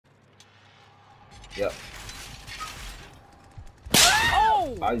Yep.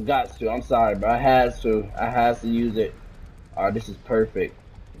 Oh! I got to. I'm sorry, bro. I had to. I had to use it. Alright, this is perfect.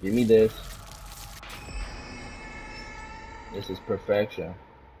 Give me this. This is perfection.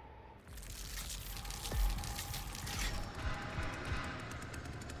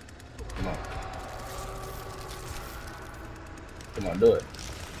 Come on. Come on, do it.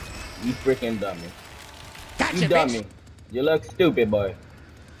 You freaking dummy. Gotcha, You dummy. bitch. You look stupid, boy.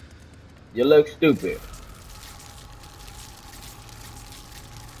 You look stupid.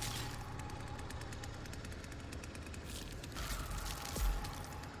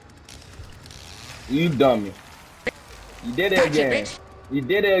 You dummy. You did it Gotcha, again. bitch. You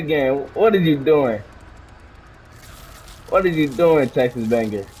did it again. What are you doing? What are you doing, Texas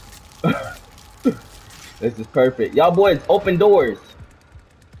Banger? This is perfect. Y'all boys, open doors.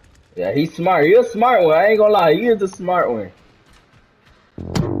 Yeah, he's smart. He's a smart one. I ain't gonna lie. He is a smart one.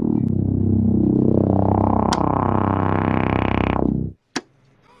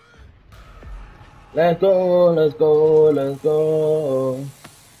 Let's go, let's go, let's go.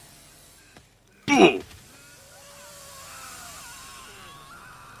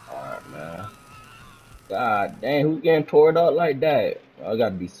 Alright, man. God dang, who's getting tore up like that? Oh, I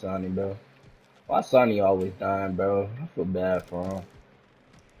gotta be Sonny, bro. Why Sonny always dying, bro? I feel bad for him.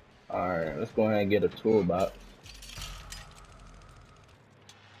 Alright, let's go ahead and get a toolbox.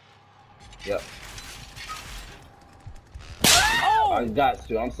 Yep. I Oh! got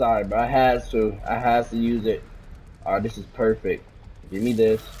to. I'm sorry, bro. I had to. I had to use it. Alright, this is perfect. Give me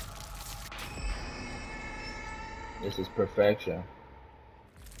this. This is perfection.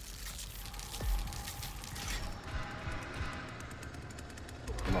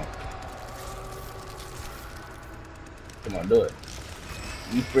 Come on. Come on, do it.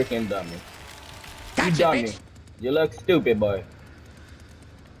 You freaking dummy. You Gotcha, dummy. bitch. You look stupid, boy.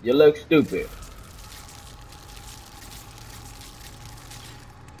 You look stupid.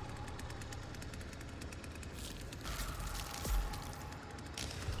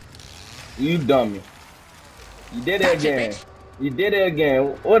 You dummy. You did it Gotcha, again. bitch. You did it again.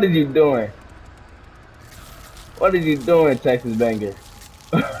 What are you doing? What are you doing, Texas Banger?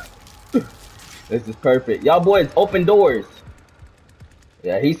 This is perfect. Y'all boys, open doors.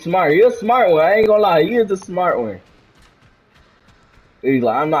 Yeah, he's smart. He's a smart one. I ain't gonna lie. He is a smart one. He's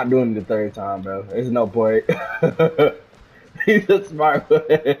like, I'm not doing it the third time, bro. There's no point. He's a smart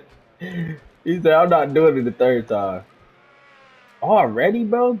one. He said, I'm not doing it the third time. Already,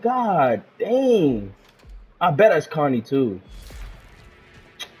 bro? God dang. I bet that's Connie, too.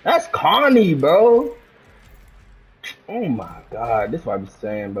 That's Connie, bro. Oh my God. This is what I be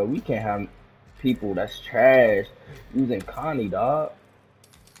saying, bro. We can't have people that's trash using Connie, dog.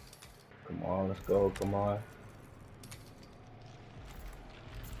 Come on, let's go. Come on.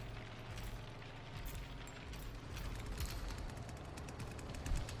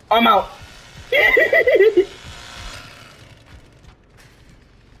 I'm out.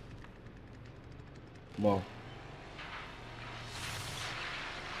 Come on.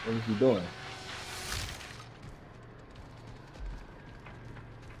 What is he doing?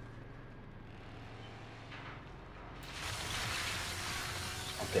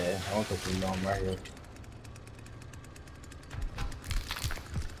 Okay, I don't think we know him right here.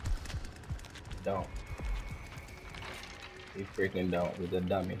 Don't. He freaking don't. He's a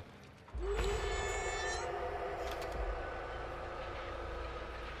dummy.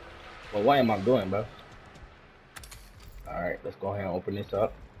 Well, what am I doing, bro? Alright, let's go ahead and open this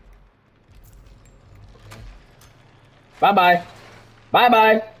up. Bye-bye.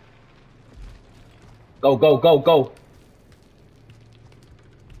 Bye-bye. Go, go, go, go.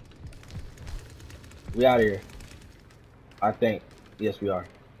 We out of here. I think. Yes, we are.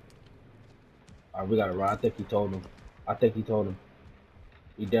 Alright, we gotta run. I think he told him. I think he told him.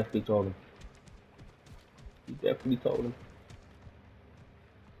 He definitely told him. He definitely told him.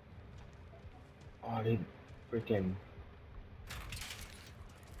 Oh, they freaking.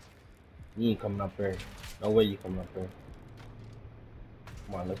 You ain't coming up there. No way you coming up there.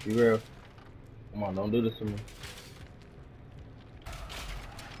 Come on, let's be real. Come on, don't do this to me.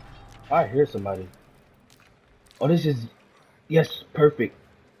 I hear somebody. Oh, this is. Yes, perfect.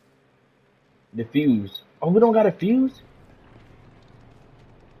 The fuse. Oh, we don't got a fuse?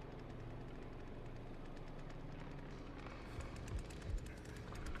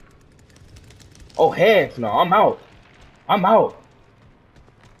 Oh, heads no. I'm out. I'm out.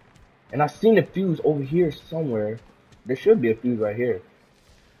 And I seen a fuse over here somewhere. There should be a fuse right here.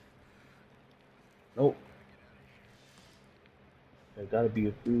 Nope. There gotta be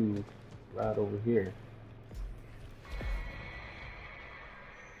a fuse right over here.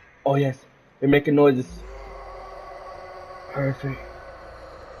 Oh, yes. They're making noises. Perfect.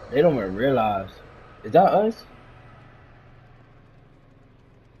 They don't even realize. Is that us?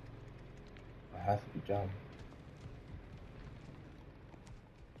 I have to be jumping.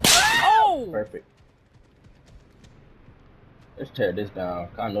 Oh! Perfect. Let's tear this down.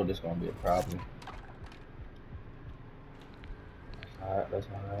 I know this is gonna be a problem. That's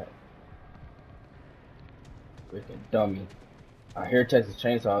alright. Freaking dummy. I hear Texas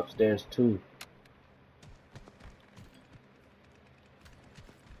Chainsaw upstairs too.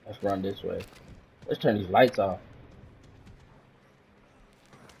 Let's run this way. Let's turn these lights off.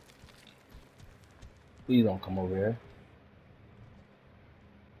 Please don't come over here.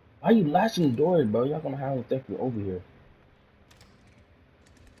 Why are you lashing the doors, bro? Y'all gonna have to think we're over here.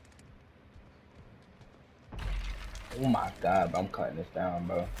 Oh my god, bro, I'm cutting this down,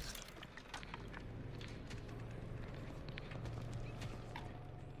 bro.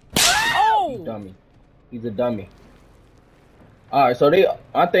 Oh! He's a dummy. He's a dummy. Alright, so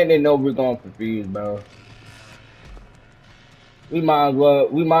I think they know we're going for fuse, bro. We might as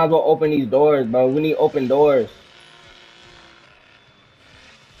well open these doors, bro. We need open doors.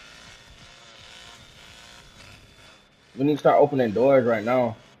 We need to start opening doors right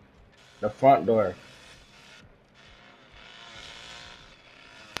now. The front door.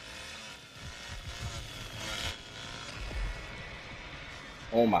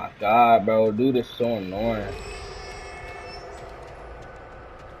 Oh my god, bro. Dude is so annoying.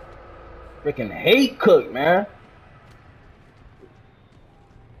 Freaking hate Cook, man.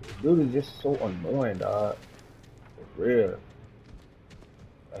 Dude is just so annoying, dog. For real.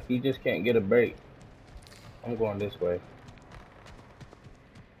 Like, he just can't get a break. I'm going this way.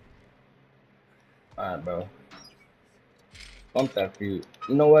 Alright, bro. Bump that fuse.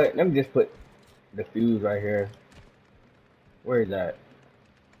 You know what? Let me just put the fuse right here. Where is that?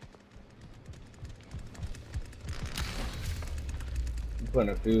 I'm putting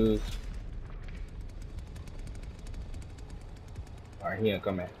a fuse. Alright, he ain't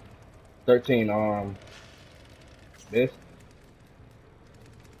coming. 13, this.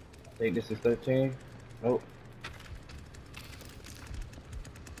 I think this is 13. Nope.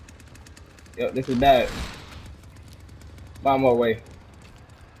 Yep, this is bad. Find more way.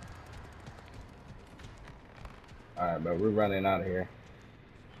 Alright, bro, we're running out of here.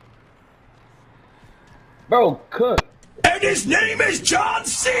 Bro, Cook! And his name is John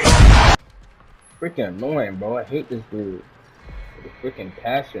C. Freaking annoying, bro. I hate this dude. With a freaking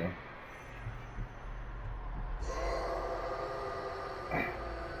passion.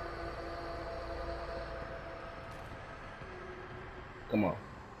 Come on.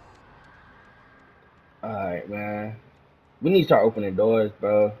 Alright, man. We need to start opening doors,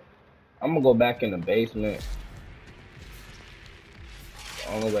 bro. I'm gonna go back in the basement.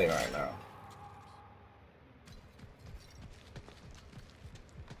 The only way right now.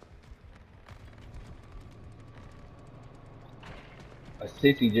 A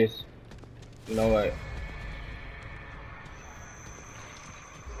sissy just, you know what?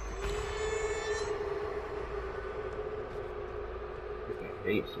 I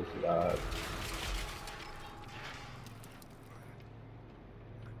hate sissy dogs.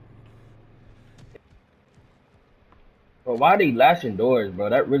 But why are they lashing doors, bro?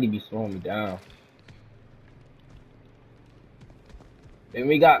 That really be slowing me down. Then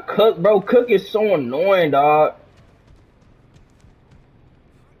we got Cook, bro. Cook is so annoying, dog.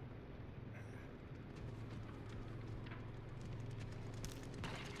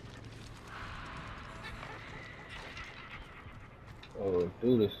 Oh,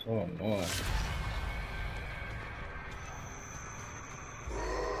 dude is so annoying.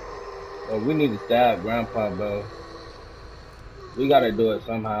 Oh, we need to stab Grandpa, bro. We gotta do it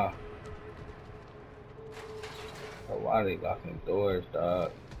somehow. Oh, why are they locking doors,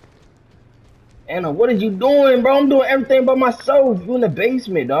 dog? Anna, what are you doing, bro? I'm doing everything by myself. You in the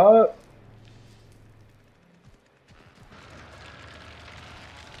basement, dog.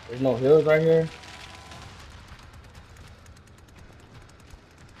 There's no hills right here.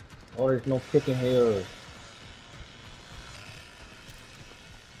 Oh, there's no freaking hills.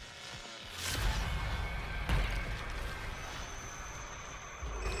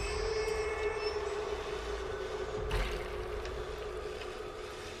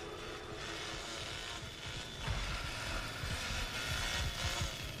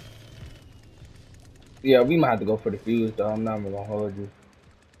 Yeah, we might have to go for the fuse, though. I'm not even gonna hold you.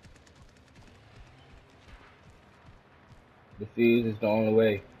 The fuse is the only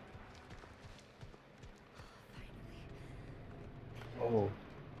way. Oh.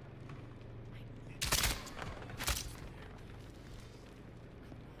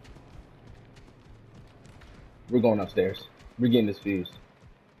 We're going upstairs. We're getting this fused.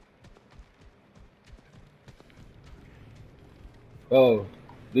 Oh,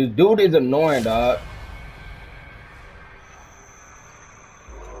 this dude is annoying, dog.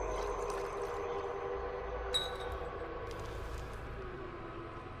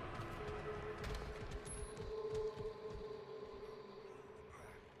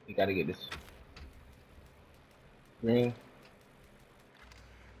 We gotta get this green.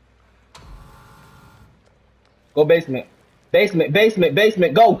 Go basement. Basement, basement,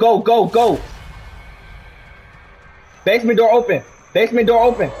 basement. Go, go, go, go. Basement door open. Basement door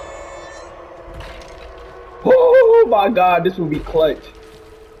open. Oh my god, this will be clutch.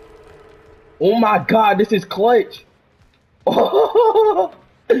 Oh my god, this is clutch. Oh,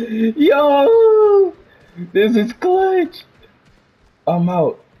 yo, this is clutch. I'm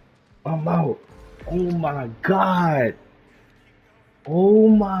out. I'm out. Oh my god. Oh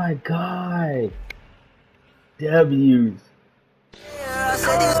my god. W's. I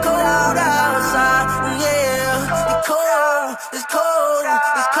said it's cold outside, yeah. It's cold, it's cold,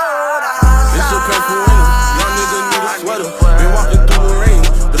 it's cold outside. It's a painful winter, young nigga need a sweater. Been walking through the rain,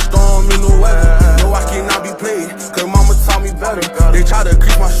 the storm in the weather. No, I cannot be played, cause mama taught me better. They try to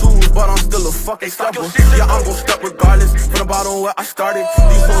crease my shoes, but I'm still a fucking stepper. Yeah, I'm gon' step regardless, from the bottom where I started.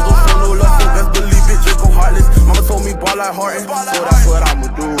 These souls don't show no love, so best believe it, just go heartless. Mama told me ball like Horton, so that's what I'ma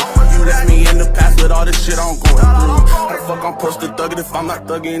do. You left me in the past with all this shit I'm going through. How the fuck I'm supposed to thug it if I'm not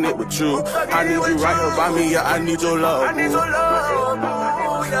thugging it with you? I need you right here by me, yeah, I need your love. I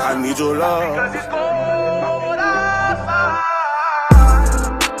need your love.